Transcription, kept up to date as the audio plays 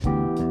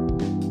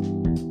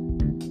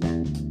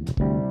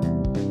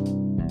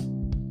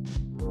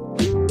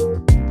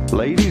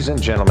Ladies and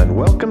gentlemen,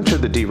 welcome to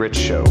the D-Rich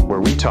Show, where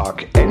we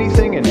talk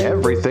anything and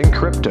everything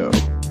crypto.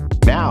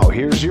 Now,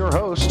 here's your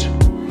host,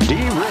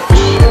 D-Rich.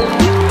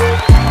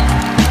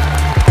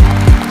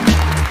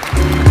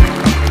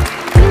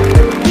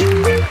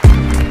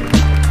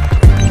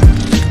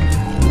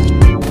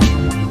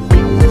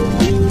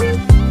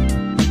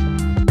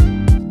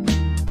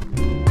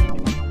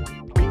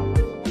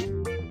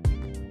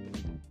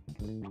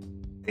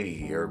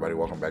 Hey everybody,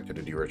 welcome back to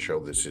the D-Rich Show.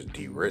 This is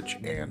D-Rich,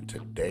 and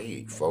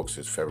today, folks,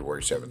 is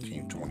February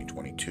 17,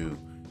 2022.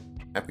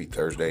 Happy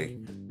Thursday.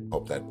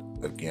 Hope that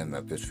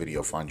this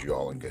video finds you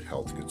all in good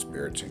health, good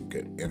spirits, and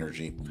good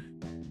energy.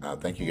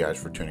 Thank you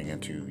guys for tuning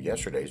into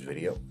yesterday's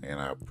video, and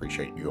I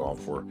appreciate you all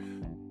for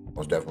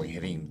most definitely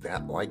hitting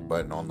that like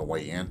button on the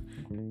way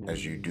in,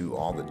 as you do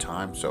all the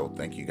time. So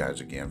thank you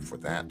guys again for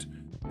that.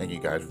 Thank you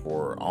guys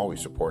for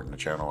always supporting the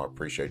channel. I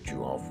appreciate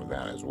you all for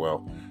that as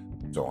well.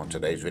 So on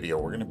today's video,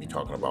 we're going to be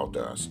talking about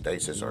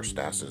Stasis or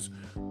Stasis,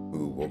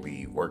 who will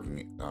be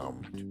working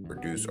to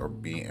produce or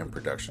be in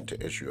production to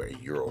issue a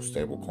Euro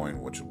stablecoin,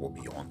 which will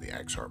be on the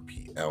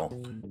Xrpl.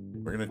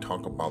 We're going to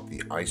talk about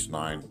the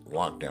ICE-9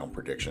 lockdown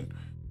prediction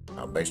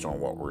based on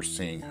what we're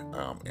seeing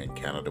in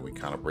Canada. We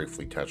kind of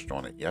briefly touched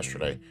on it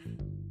yesterday,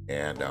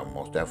 and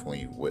most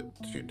definitely with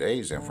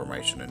today's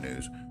information and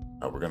news,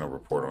 we're going to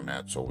report on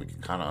that so we can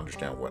kind of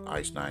understand what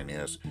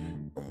ICE-9 is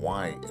and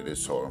why it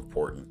is so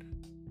important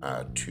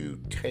to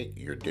take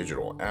your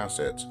digital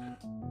assets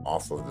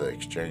off of the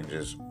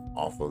exchanges,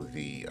 off of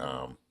the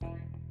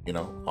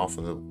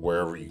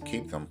wherever you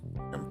keep them,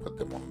 and put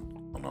them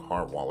on a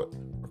hard wallet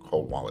or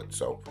cold wallet.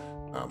 So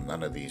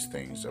none of these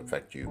things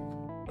affect you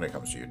when it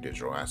comes to your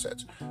digital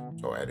assets.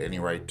 So at any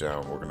rate,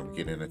 we're going to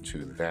get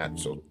into that.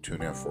 So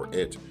tune in for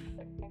it.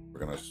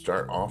 We're going to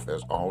start off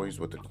as always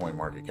with the coin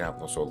market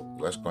cap. So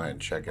let's go ahead and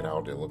check it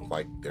out. It looks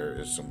like there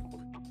is some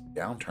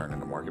downturn in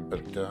the market,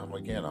 but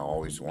again, I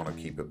always want to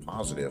keep it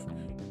positive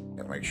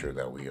and make sure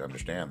that we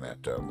understand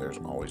that there's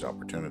always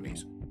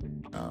opportunities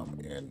in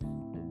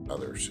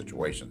other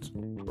situations.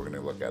 We're going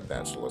to look at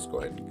that, so let's go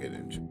ahead and get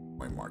into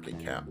coin market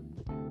cap.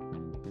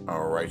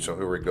 All right, so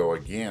here we go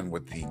again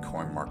with the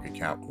coin market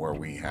cap, where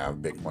we have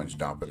Bitcoin's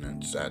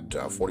dominance at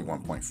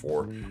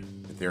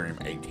 41.4, Ethereum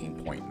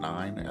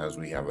 18.9, as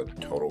we have a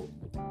total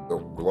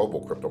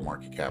global crypto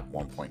market cap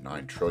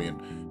 1.9 trillion,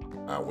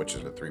 which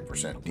is a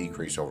 3%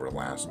 decrease over the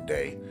last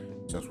day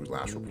since we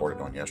last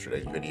reported on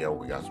yesterday's video.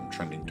 We got some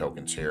trending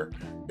tokens here.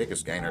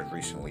 Biggest gainers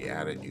recently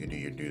added. You can do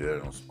your due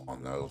diligence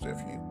on those if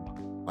you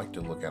like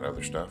to look at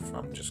other stuff.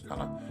 I'm just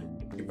kind of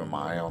keeping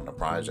my eye on the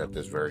prize at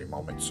this very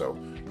moment, so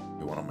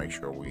we want to make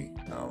sure we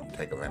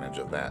take advantage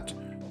of that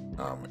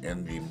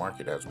in the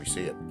market as we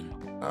see it.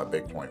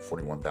 Bitcoin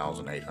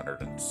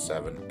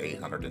 $41,807,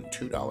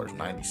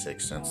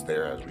 $802.96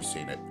 there as we've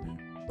seen it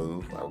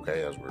move,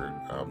 okay, as we're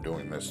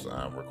doing this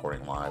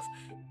recording live.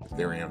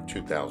 Ethereum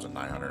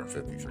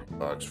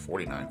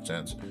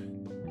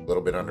 $2,953.49, a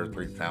little bit under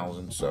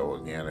 3,000. So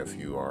again, if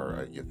you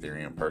are a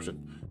Ethereum person,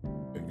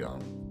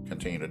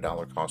 continue to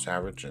dollar cost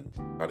average and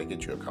try to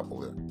get you a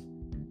couple of.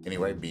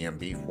 Anyway,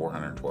 BNB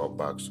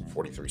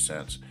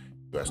 $412.43,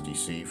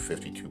 USDC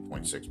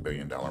 $52.6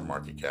 billion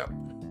market cap,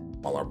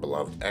 while our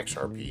beloved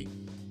XRP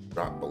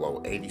dropped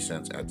below 80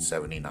 cents at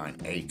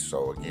 79.8.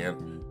 So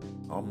again,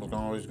 I'm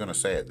always going to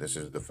say it, this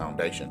is the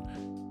foundation,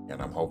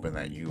 and I'm hoping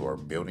that you are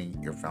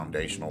building your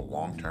foundational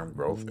long-term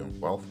growth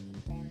and wealth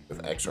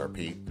with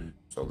XRP.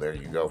 So there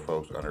you go,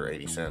 folks, under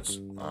 80 cents.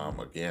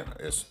 Again,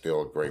 it's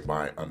still a great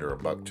buy, under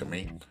 $1 to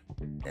me.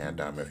 And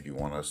if you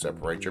want to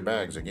separate your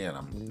bags, again,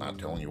 I'm not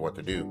telling you what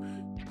to do,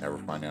 never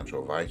financial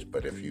advice,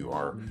 but if you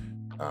are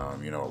a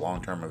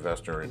long-term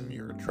investor and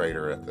you're a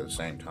trader at the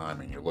same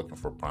time, and you're looking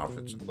for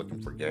profits and looking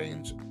for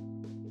gains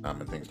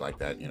and things like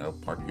that,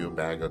 park you a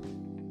bag of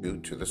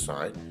to the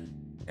side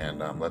and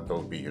let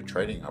those be your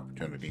trading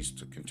opportunities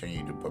to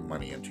continue to put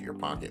money into your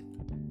pocket,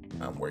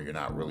 where you're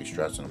not really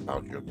stressing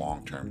about your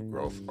long-term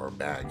growth or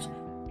bags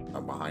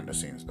behind the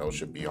scenes. Those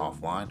should be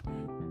offline.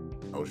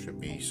 Those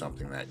should be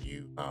something that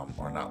you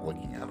are not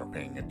looking at or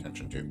paying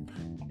attention to.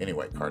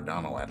 Anyway,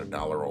 Cardano at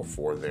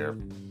 $1.04 there.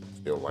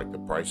 Still like the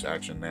price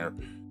action there.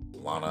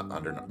 Lana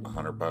under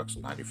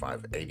 $100,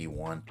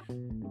 95.81.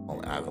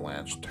 On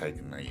Avalanche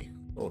taking a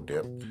little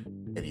dip,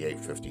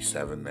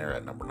 88.57 there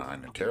at number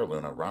 9. And Terra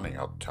Luna running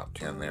out the top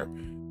 10 there,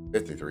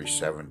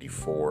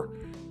 53.74.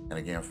 And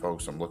again,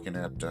 folks, I'm looking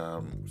at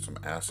some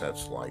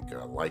assets like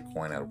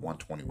Litecoin at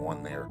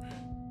 121 there.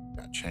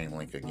 Got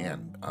Chainlink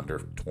again under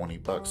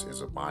 $20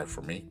 is a buy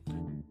for me.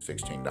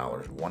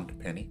 $16 1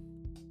 penny.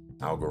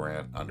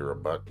 Algorand under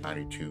 $1,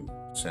 92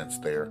 cents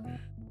there.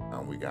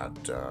 We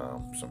got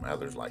some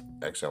others like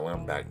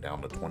XLM back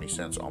down to 20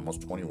 cents,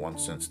 almost 21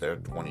 cents there,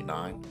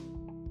 29.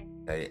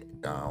 Okay,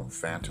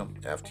 Phantom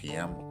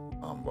FTM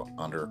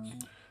under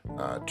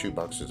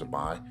 $2 is a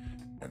buy,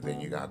 and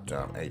then you got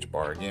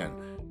HBAR again.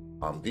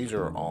 These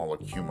are all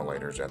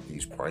accumulators at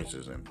these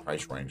prices and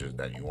price ranges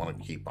that you want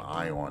to keep an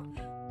eye on,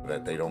 so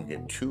that they don't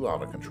get too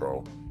out of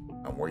control,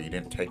 where you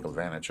didn't take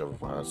advantage of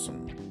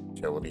some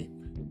utility,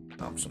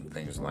 some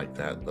things like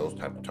that. Those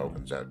type of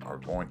tokens that are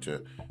going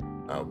to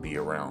be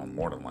around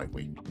more than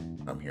likely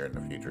here in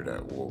the future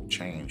that will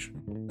change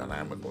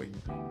dynamically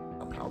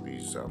how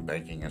these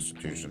banking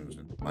institutions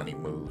and money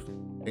moves,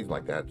 things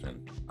like that.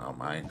 And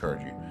I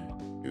encourage you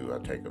to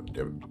take a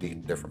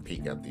different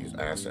peek at these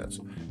assets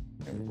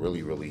and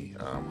really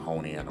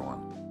hone in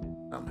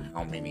on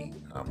how many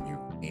you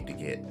need to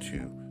get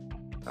to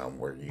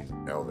where you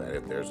know that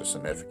if there's a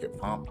significant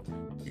pump,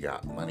 you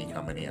got money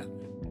coming in.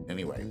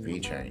 Anyway,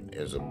 VeChain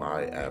is a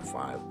buy at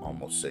 5,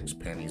 almost 6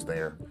 pennies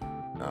there.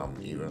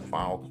 Even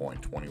Filecoin,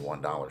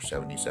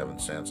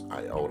 $21.77.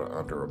 IOTA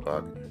under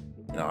 $1.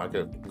 You know, I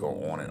could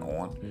go on and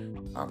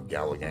on.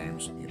 Gala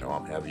Games, you know,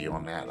 I'm heavy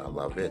on that. I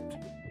love it.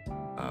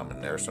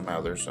 And there's some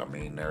others.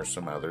 There's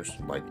some others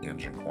like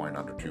Engine Coin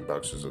under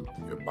 $2 is a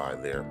good buy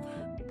there.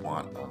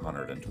 Want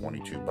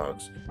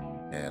 $122.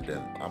 And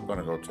then I'm going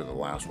to go to the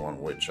last one,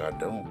 which I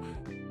don't.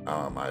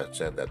 I had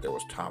said that there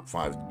was top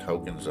 5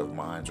 tokens of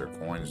mine or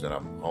coins that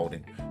I'm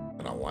holding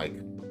and I like.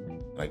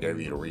 And I gave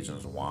you the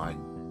reasons why.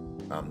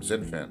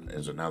 Zenfin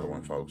is another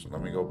one, folks.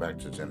 Let me go back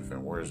to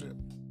Zenfin. Where is it?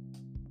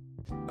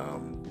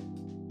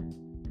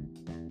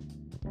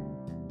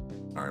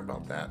 Sorry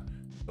about that.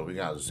 So we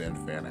got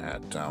Zenfin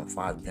at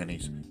 5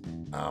 pennies,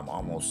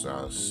 almost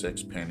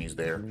 6 pennies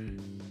there.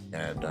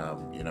 And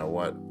you know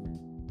what?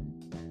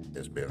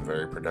 It's been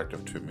very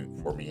productive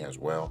for me as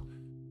well.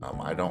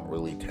 I don't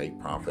really take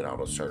profit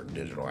out of certain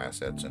digital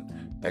assets, and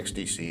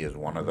XDC is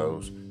one of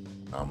those.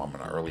 I'm an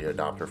early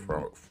adopter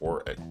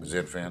for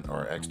Zenfin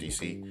or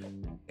XDC,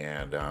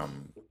 and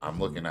I'm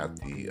looking at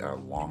the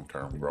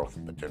long-term growth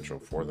potential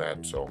for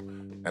that. So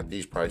at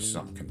these prices,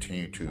 I'm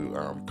continue to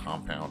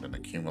compound and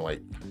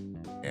accumulate.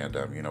 And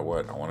you know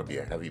what? I want to be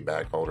a heavy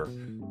bag holder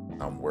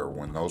where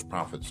when those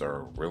profits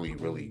are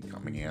really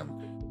coming in,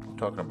 I'm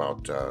talking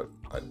about $1,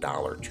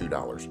 $2,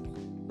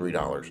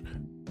 $3,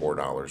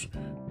 $4,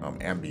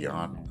 and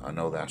beyond. I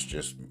know that's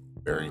just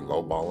very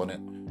lowballing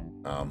it.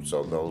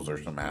 So those are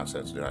some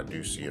assets that I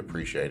do see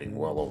appreciating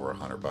well over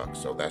 $100.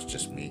 So that's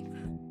just me.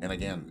 And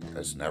again,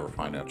 it's never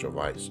financial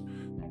advice.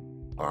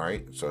 All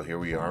right, so here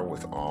we are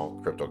with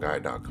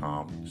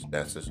allcryptoguy.com.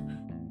 Stasis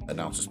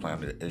announces plan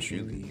to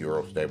issue the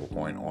Euro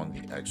stablecoin on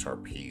the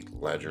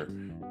Xrpl ledger.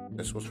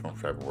 This was from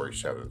February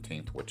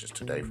 17th, which is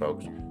today,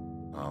 folks.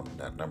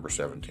 That number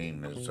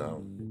 17 is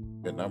a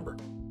good number.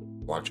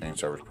 Blockchain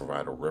service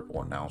provider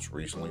Ripple announced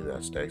recently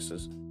that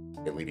Stasis,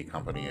 a leading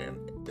company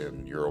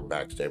in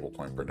Euro-backed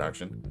stablecoin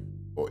production,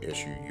 will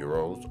issue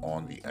euros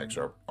on the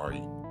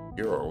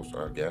euros,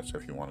 I guess,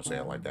 if you want to say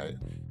it like that,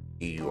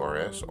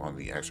 EURS on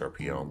the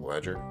Xrpl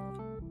ledger.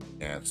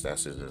 And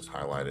Stasis has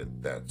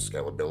highlighted that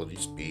scalability,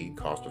 speed,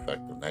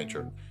 cost-effective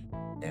nature,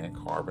 and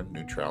carbon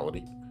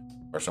neutrality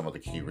are some of the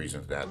key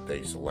reasons that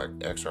they select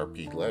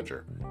Xrp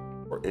ledger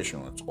for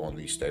issuance on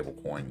the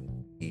stablecoin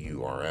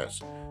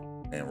EURS,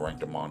 and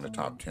ranked among the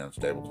top 10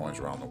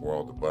 stablecoins around the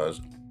world. The buzz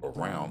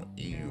around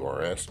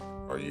EURS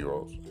or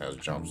euros has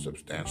jumped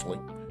substantially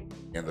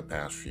in the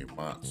past few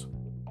months.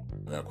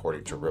 And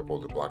according to Ripple,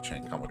 the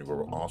blockchain company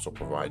will also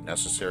provide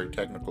necessary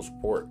technical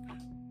support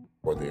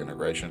for the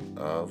integration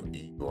of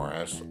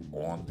EURS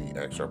on the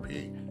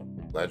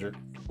Xrp ledger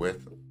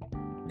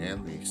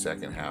in the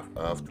second half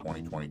of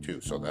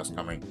 2022. So that's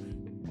coming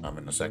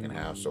in the second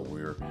half. So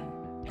we're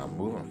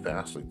moving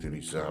fastly through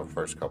these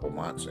first couple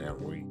months, and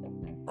we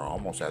are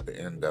almost at the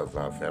end of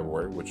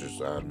February, which is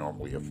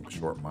normally a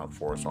short month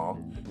for us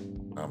all.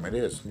 It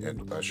is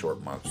a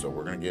short month, so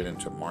we're going to get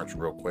into March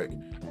real quick,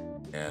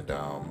 and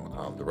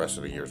the rest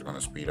of the year is going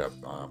to speed up.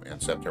 In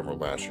September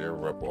last year,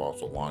 Ripple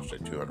also launched a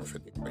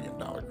 $250 million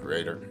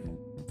creator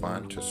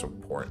fund to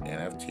support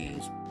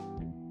NFTs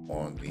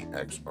on the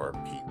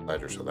Xrp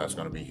ledger, so that's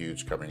going to be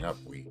huge coming up.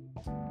 We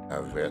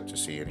have yet to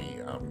see any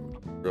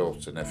real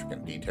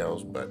significant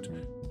details, but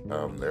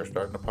they're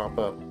starting to pop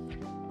up.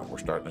 We're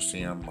starting to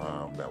see them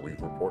that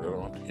we've reported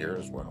on here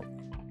as well.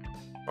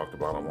 Talked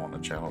about them on the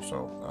channel,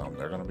 so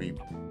they're going to be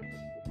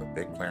a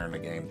big player in the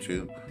game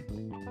too.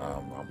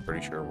 I'm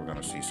pretty sure we're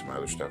going to see some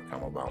other stuff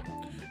come about.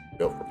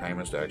 Built for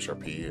payments, the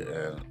Xrp,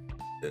 and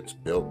it's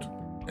built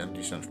in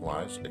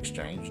decentralized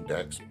exchange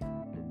DEX,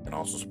 and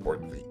also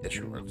support the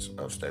issuance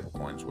of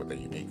stablecoins with a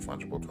unique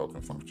fungible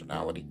token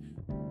functionality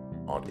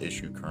called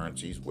issue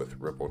currencies, with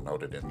Ripple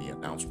noted in the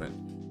announcement.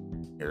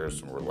 Here's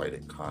some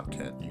related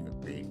content you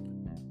can read,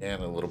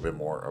 and a little bit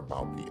more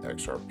about the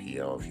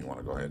Xrpl if you want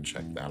to go ahead and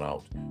check that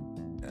out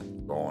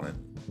and go on and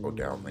go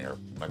down there.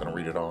 I'm not going to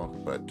read it all,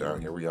 but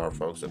here we are,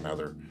 folks.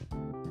 Another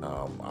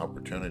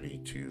opportunity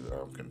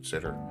to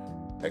consider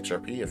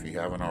Xrp if you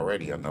haven't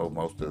already. I know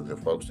most of the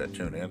folks that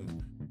tune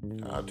in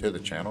to the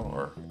channel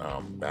are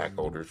back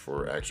holders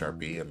for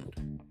Xrp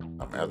and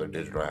other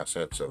digital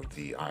assets of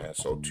the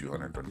ISO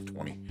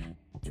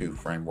 222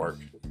 framework,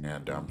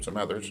 and some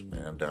others.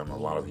 And a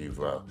lot of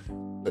you've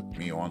put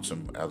me on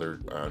some other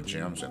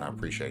gems, and I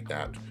appreciate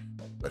that.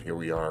 But here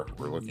we are.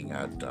 We're looking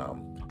at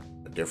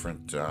a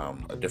different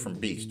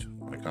beast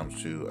when it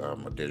comes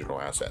to digital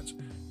assets,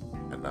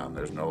 and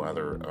there's no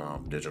other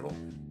digital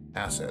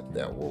asset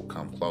that will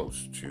come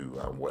close to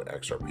what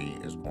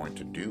Xrp is going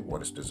to do, what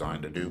it's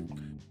designed to do,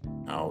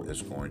 how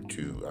it's going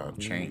to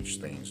change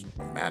things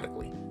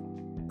dramatically.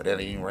 But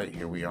at any rate,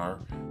 here we are.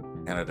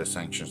 Canada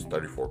sanctions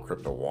 34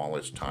 crypto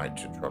wallets tied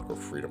to Trucker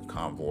Freedom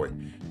Convoy,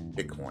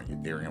 Bitcoin,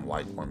 Ethereum,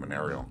 Litecoin,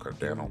 Monero, and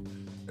Cardano.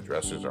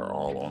 Addresses are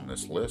all on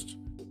this list.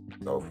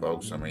 So,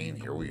 folks, I mean,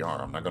 here we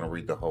are. I'm not going to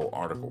read the whole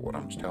article. What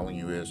I'm telling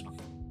you is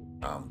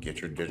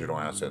get your digital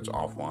assets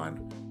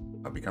offline,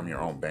 become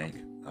your own bank,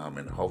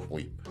 and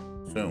hopefully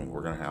soon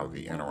we're going to have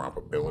the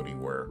interoperability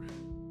where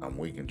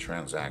we can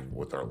transact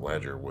with our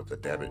ledger with a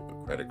debit,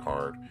 a credit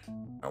card,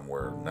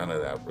 where none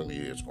of that really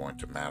is going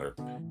to matter.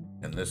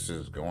 And this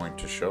is going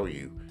to show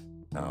you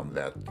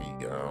that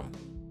the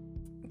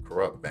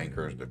corrupt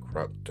bankers, the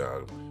corrupt,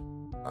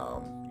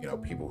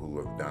 people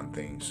who have done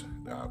things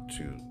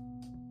to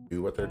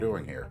do what they're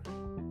doing here,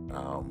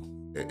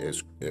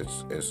 is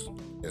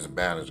as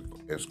bad as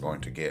it's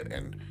going to get.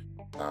 And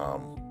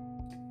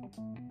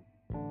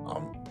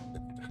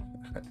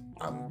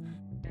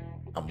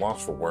I'm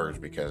lost for words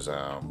because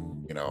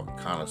I'm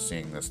kind of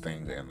seeing this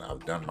thing, and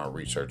I've done my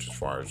research as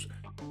far as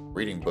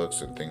reading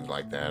books and things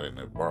like that, and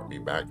it brought me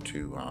back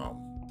to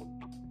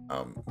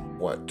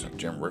what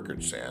Jim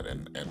Rickard said,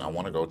 and I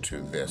want to go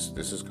to this.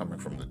 This is coming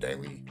from the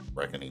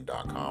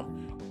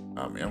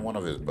dailyreckoning.com, in one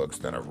of his books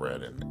that I've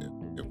read, and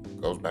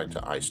it goes back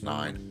to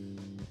ICE-9,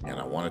 and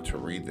I wanted to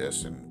read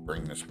this and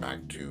bring this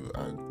back to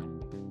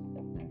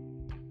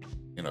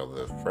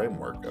the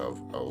framework of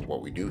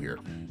what we do here,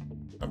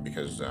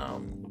 because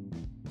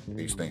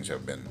these things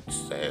have been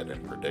said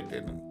and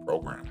predicted and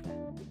programmed,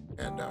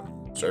 and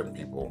certain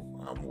people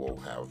will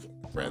have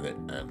read it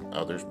and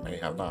others may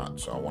have not.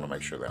 So I want to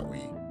make sure that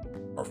we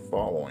are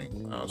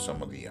following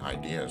some of the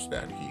ideas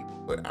that he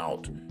put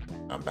out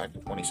back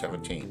in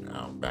 2017,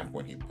 back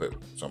when he put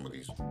some of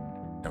these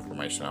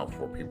information out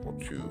for people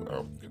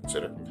to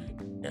consider.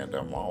 And I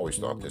always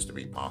thought this to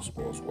be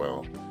possible as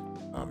well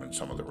in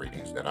some of the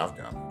readings that I've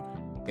done.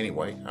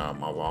 Anyway,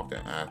 my walk to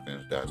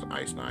Athens, does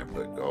ICE-9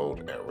 put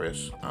gold at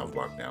risk of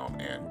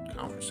lockdown and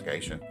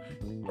confiscation?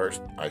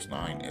 First,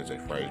 ICE-9 is a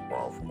phrase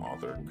borrowed from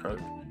author Kurt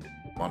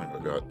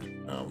Vonnegut.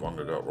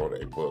 Vonnegut wrote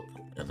a book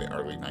in the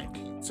early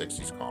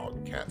 1960s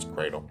called Cat's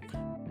Cradle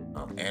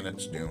and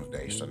its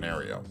doomsday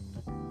scenario.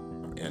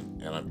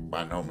 And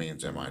by no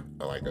means am I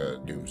like a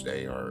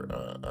doomsday or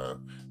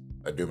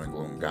a doom and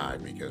gloom guy,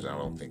 because I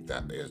don't think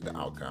that is the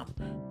outcome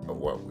of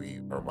what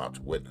we are about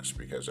to witness,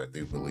 because I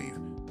do believe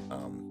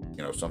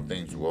some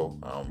things will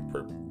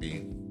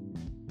be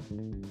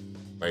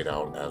laid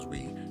out as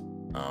we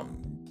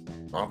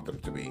want them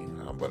to be,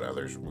 but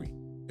others we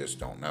just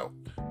don't know.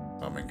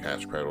 In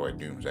Cat's Cradle, a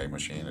doomsday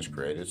machine is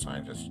created.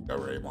 Scientists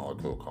discovered a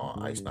molecule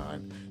called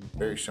ICE-9,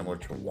 very similar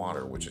to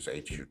water, which is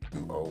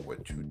H2O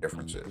with two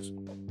differences.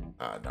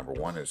 Number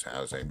one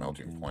has a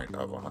melting point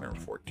of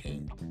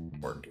 114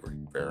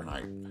 degrees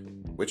Fahrenheit,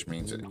 which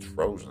means it's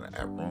frozen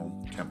at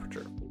room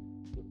temperature.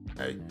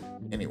 Okay.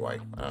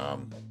 Anyway,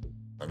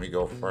 let me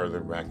go further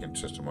back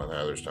into some of the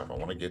other stuff. I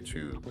want to get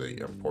to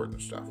the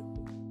important stuff.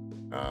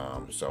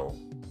 So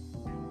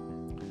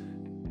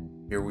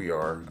here we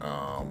are.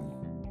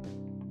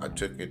 I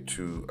took it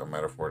to a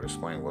metaphor to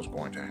explain what's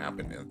going to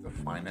happen in the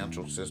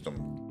financial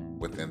system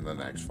within the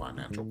next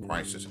financial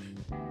crisis.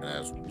 And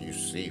as you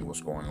see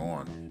what's going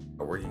on,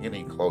 we're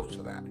getting close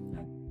to that.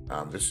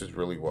 This is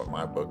really what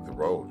my book, The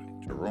Road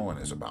to Ruin,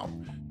 is about.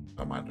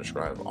 I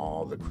describe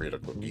all the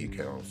critical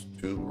details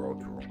to The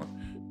Road to Ruin.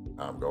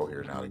 Go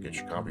here now to get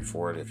your copy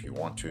for it. If you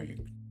want to, you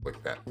can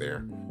click that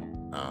there.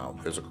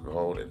 Physical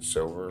gold and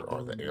silver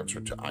are the answer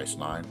to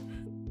ICE-9.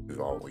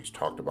 We've always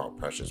talked about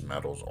precious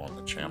metals on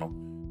the channel,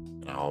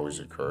 and I always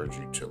encourage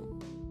you to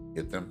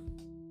get them.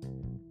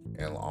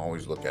 And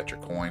always look at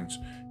your coins.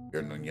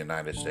 You're in the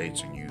United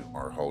States and you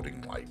are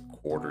holding like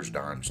quarters,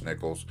 dimes,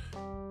 nickels.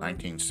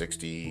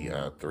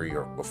 1963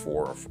 or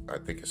before, I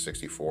think it's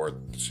 64,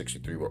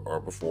 63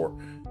 or before,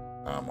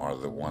 are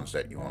the ones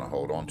that you want to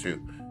hold on to.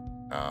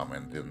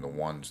 And then the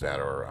ones that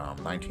are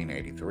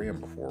 1983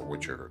 and before,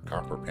 which are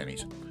copper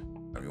pennies,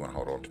 if you want to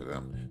hold on to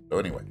them. So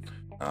anyway,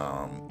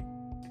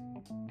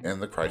 in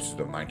the crisis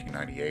of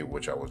 1998,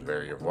 which I was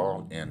very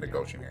involved in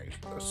negotiating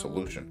a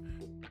solution,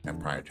 and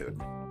prior to the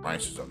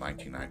crisis of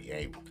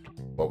 1998,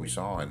 what we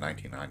saw in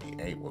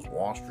 1998 was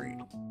Wall Street.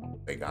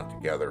 They got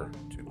together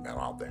to bail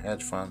out the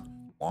hedge fund,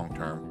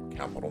 long-term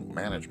capital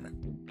management.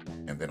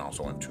 And then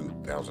also in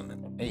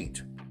 2008,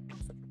 central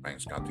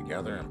banks got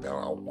together and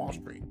bailed out Wall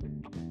Street.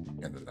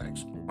 In the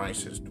next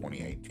crisis,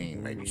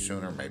 2018, maybe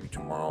sooner, maybe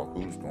tomorrow,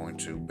 who's going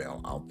to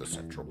bail out the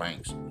central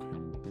banks?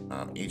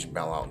 Each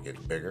bailout gets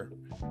bigger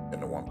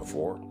than the one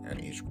before, and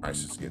each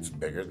crisis gets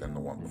bigger than the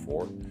one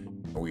before.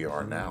 And we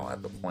are now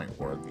at the point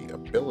where the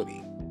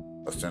ability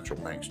of central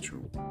banks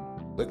to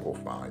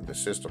liquefy the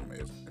system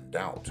is in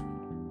doubt,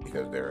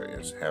 because they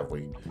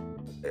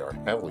are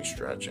heavily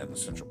stretched, and the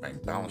central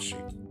bank balance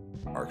sheets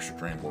are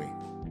extremely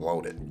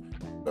bloated.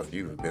 So if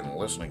you've been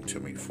listening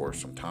to me for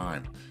some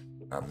time,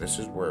 this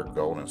is where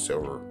gold and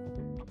silver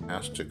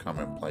has to come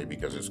in play,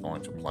 because it's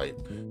going to play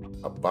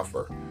a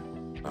buffer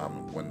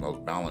when those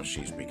balance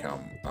sheets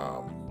become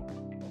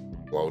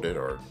bloated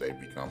or they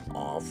become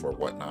off or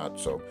whatnot.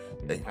 So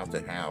they have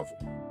to have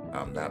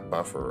that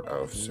buffer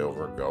of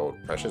silver, gold,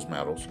 precious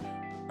metals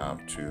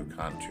to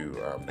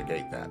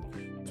negate that.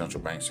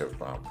 Central banks have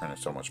printed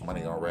so much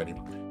money already.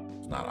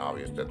 It's not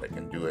obvious that they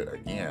can do it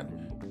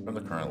again from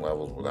the current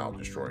levels without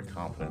destroying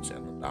confidence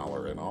in the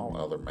dollar and all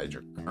other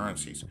major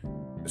currencies.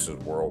 This is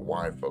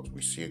worldwide, folks.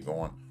 We see it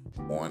going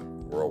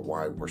on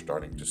worldwide. We're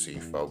starting to see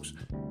folks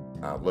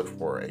look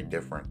for a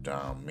different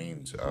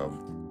means of,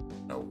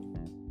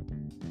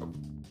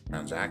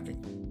 transacting,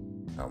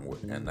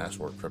 and that's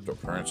where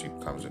cryptocurrency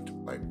comes into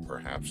play.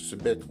 Perhaps it's a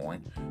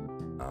Bitcoin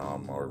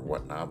or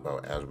whatnot,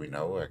 but as we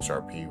know,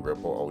 Xrp,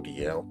 Ripple,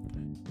 ODL,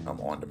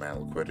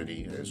 on-demand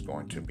liquidity is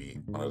going to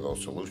be one of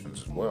those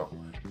solutions as well.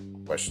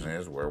 The question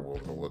is, where will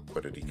the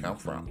liquidity come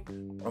from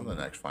the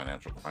next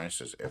financial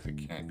crisis if it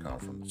can't come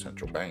from the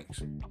central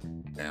banks?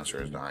 The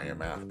answer is the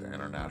IMF, the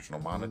International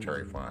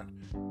Monetary Fund,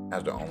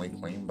 has the only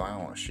clean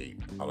balance sheet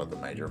out of the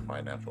major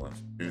financial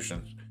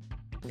institutions.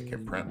 It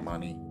can print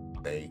money.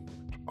 They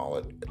call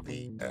it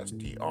the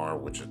SDR,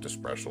 which is the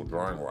special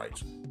drawing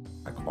rights.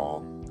 I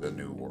call the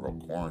new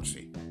world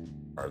currency,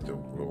 or the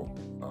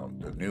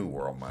new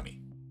world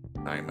money.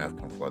 IMF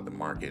can flood the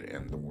market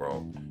and the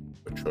world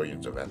with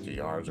trillions of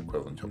SDRs,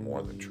 equivalent to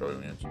more than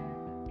trillions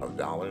of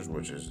dollars,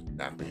 which is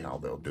exactly how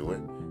they'll do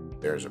it.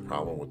 There's a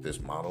problem with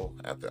this model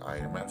at the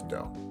IMF,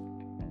 though.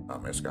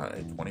 It's got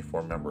a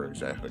 24-member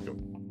executive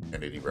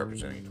entity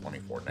representing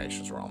 24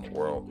 nations around the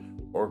world,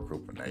 or a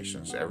group of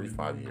nations. Every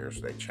 5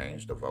 years, they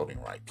change the voting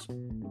rights.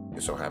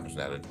 It so happens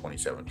that in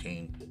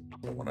 2017,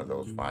 in one of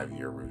those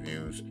 5-year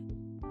reviews,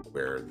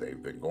 where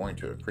they've been going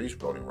to increase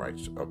voting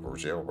rights of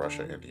Brazil,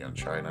 Russia, India, and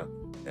China,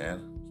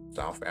 and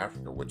South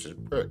Africa, which is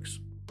BRICS.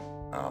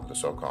 The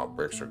so-called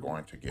BRICS are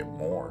going to get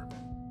more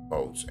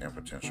votes and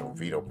potential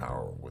veto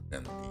power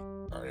within the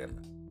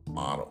IMF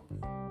model.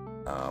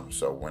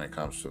 So when it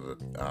comes to the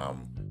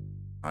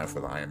time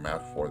for the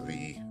IMF for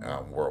the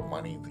world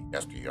money, the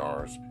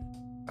SDRs,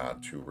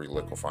 to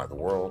reliquify the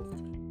world,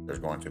 there's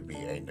going to be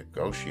a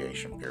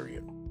negotiation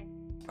period.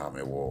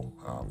 It will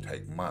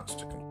take months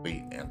to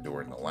complete, and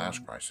during the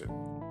last crisis,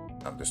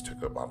 this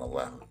took about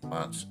 11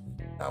 months.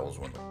 That was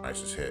when the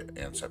crisis hit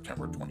in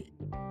September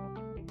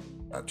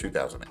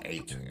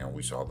 2008, and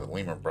we saw the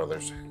Lehman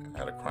Brothers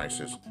had a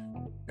crisis,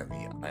 and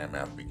the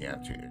IMF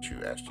began to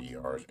issue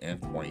SDRs in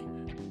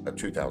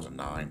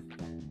 2009,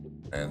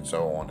 and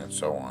so on and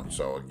so on.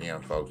 So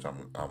again, folks,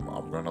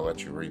 I'm going to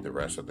let you read the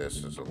rest of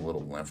this. It's a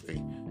little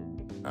lengthy,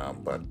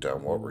 but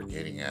what we're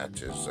getting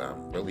at is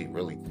really,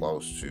 really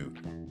close to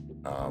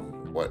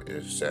what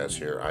it says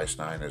here.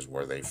 ICE-9 is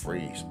where they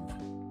freeze.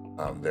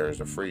 There is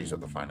a freeze of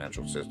the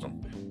financial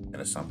system,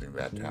 and it's something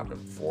that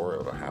happened before.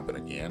 It'll happen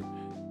again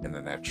in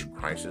the next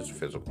crisis.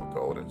 Physical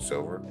gold and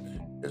silver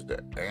is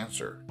the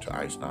answer to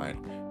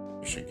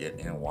ICE-9. You should get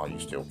in while you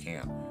still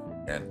can.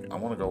 And I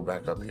want to go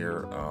back up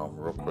here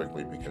real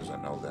quickly, because I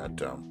know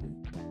that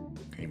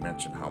he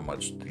mentioned how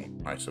much the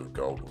price of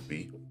gold will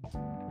be,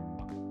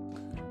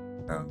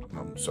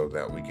 so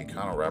that we can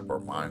kind of wrap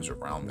our minds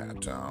around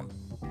that.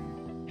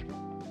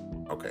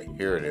 Okay,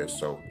 here it is.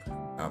 So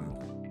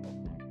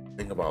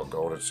thing about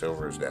gold and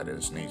silver is that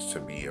it needs to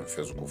be in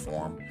physical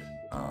form,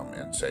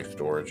 in safe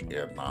storage,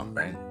 and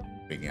non-bank,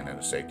 begin in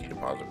a safety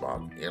deposit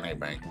box in a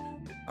bank.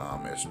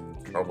 It's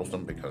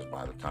troublesome because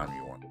by the time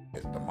you want to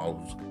hit the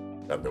most,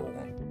 that there will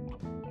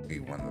be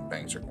when the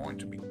banks are going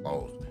to be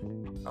closed.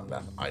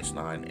 That's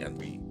ICE-9, and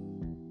the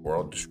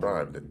world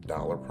described the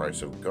dollar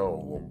price of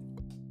gold will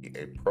be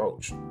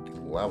approached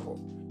the level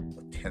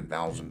of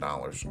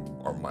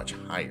 $10,000 or much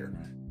higher.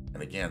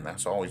 And again,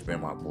 that's always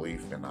been my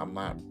belief, and I'm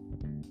not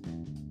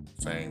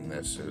saying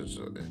this is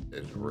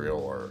real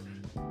or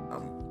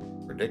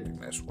predicting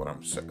this. What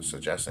I'm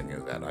suggesting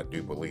is that I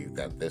do believe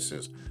that this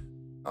is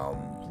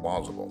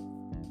plausible,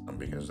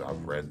 because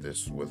I've read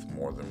this with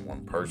more than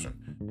one person.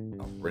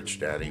 Rich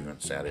Dad even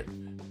said it.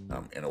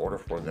 In order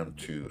for them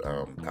to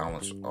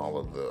balance all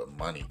of the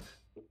money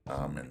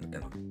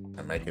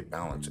and make it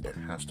balance, it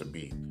has to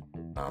be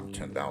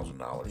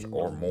 $10,000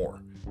 or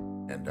more.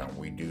 And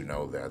we do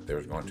know that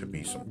there's going to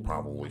be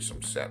probably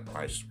some set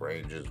price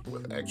ranges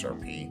with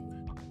XRP.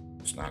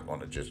 It's not going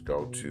to just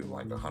go to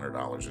like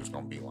 $100. It's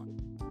going to be like,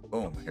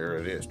 boom, here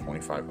it is,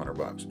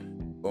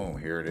 $2,500. Boom,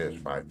 here it is,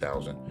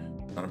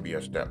 $5,000. It's going to be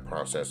a step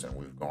process, and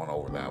we've gone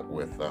over that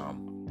with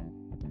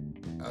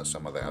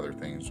some of the other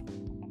things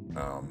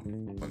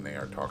when they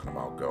are talking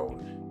about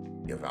gold,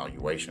 the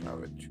evaluation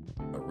of it,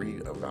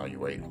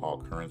 reevaluate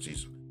all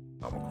currencies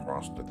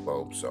across the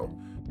globe. So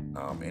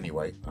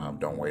anyway,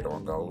 don't wait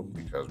on gold,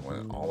 because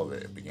when all of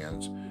it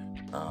begins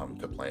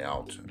to play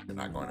out, you're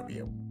not going to be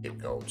able to get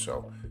gold.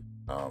 So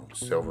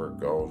silver,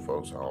 gold,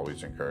 folks, I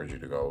always encourage you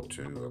to go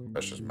to a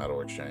precious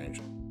metal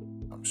exchange,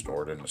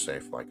 store it in the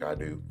safe like I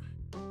do,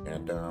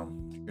 and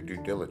your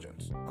due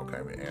diligence.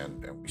 Okay,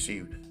 and we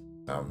see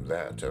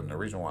that, and the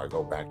reason why I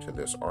go back to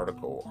this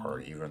article, or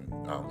even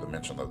the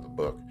mention of the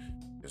book,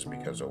 is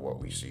because of what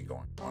we see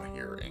going on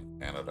here in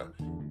Canada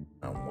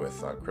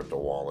with crypto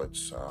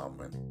wallets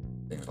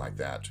and things like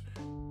that.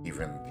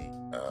 even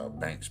the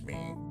banks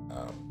being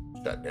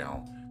shut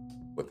down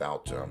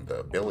without the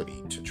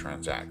ability to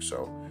transact.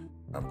 So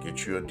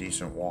get you a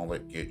decent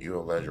wallet, get you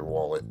a Ledger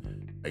wallet.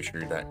 Make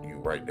sure that you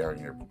write down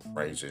your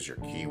phrases, your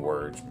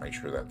keywords. Make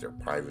sure that they're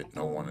private.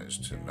 No one is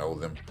to know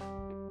them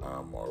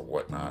or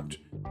whatnot.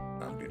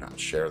 Do not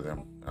share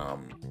them.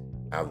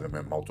 Have them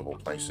in multiple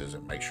places,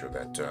 and make sure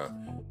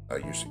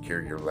that you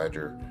secure your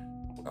Ledger,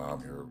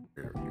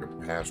 your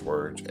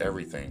passwords,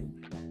 everything,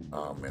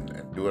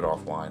 and do it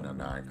offline.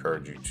 And I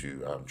encourage you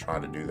to try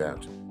to do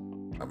that.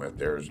 If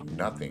there's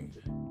nothing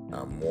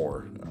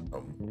more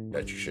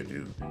that you should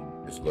do,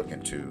 is look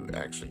into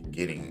actually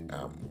getting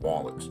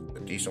wallets. A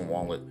decent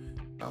wallet,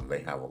 they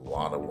have a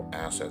lot of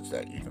assets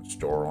that you can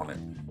store on it.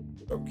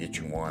 So get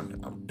you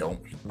one.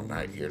 I'm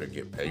not here to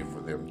get paid for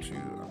them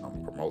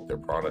to promote their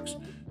products,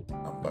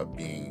 but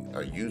being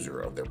a user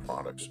of their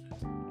products,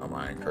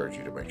 I encourage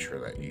you to make sure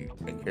that you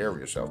take care of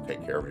yourself,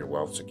 take care of your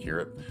wealth, secure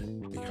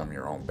it, become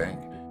your own bank,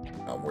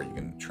 where you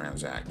can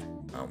transact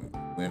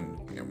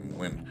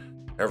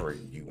whenever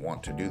you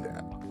want to do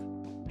that.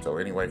 So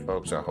anyway,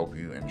 folks, I hope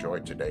you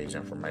enjoyed today's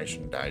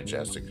information.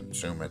 Digest it,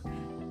 consume it,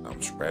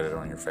 spread it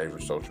on your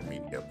favorite social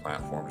media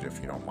platforms if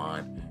you don't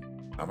mind.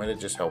 And it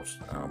just helps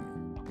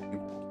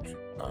people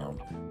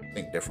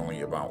think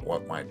differently about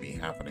what might be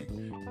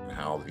happening and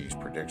how these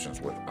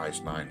predictions with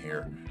ICE-9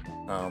 here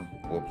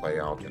will play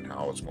out and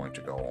how it's going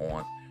to go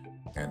on.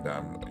 And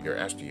your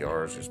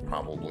SDRs is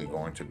probably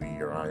going to be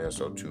your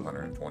ISO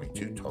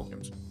 222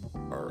 tokens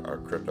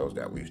or cryptos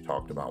that we've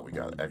talked about. We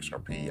got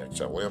XRP,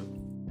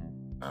 XLM,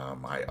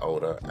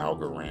 IOTA,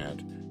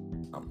 Algorand,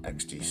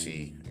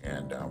 XTC,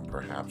 and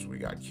perhaps we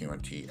got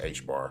QNT,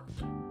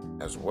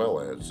 HBAR, as well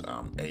as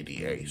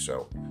ADA.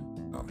 So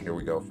here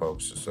we go,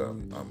 folks. It's a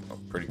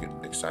pretty good,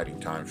 exciting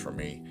time for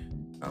me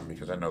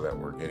because I know that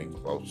we're getting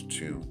close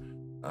to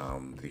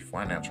the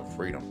financial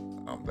freedom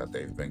that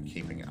they've been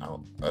keeping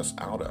us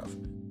out of.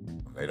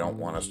 They don't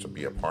want us to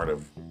be a part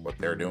of what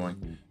they're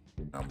doing,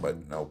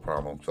 but no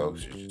problem,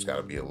 folks. You just got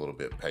to be a little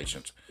bit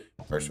patient,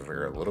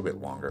 persevere a little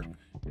bit longer,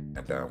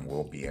 and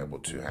we'll be able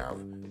to have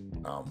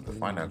the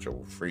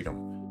financial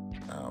freedom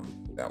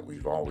that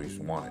we've always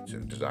wanted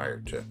and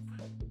desired to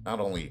not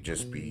only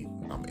just be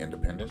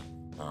independent,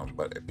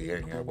 but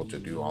being able to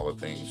do all the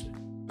things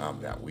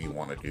that we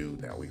want to do,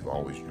 that we've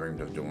always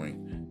dreamed of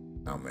doing.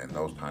 And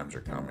those times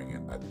are coming,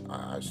 and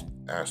I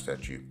ask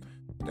that you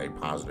stay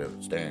positive,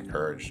 stay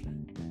encouraged,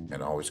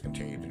 and always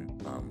continue to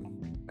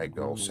make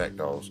goals, set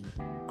goals,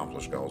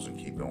 accomplish goals, and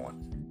keep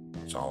going.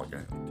 That's all I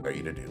can tell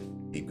you to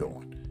do. Keep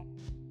going.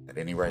 At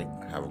any rate,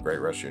 have a great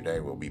rest of your day.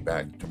 We'll be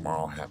back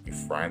tomorrow. Happy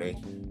Friday,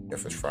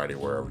 if it's Friday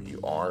wherever you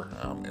are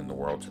in the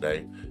world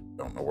today.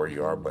 Don't know where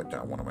you are, but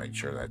I want to make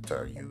sure that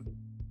you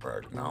are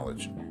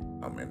acknowledged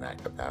in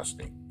that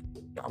capacity.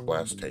 God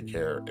bless, take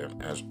care,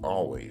 and as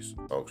always,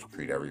 folks,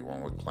 treat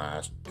everyone with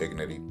class,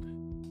 dignity,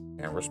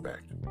 and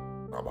respect.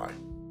 Bye-bye.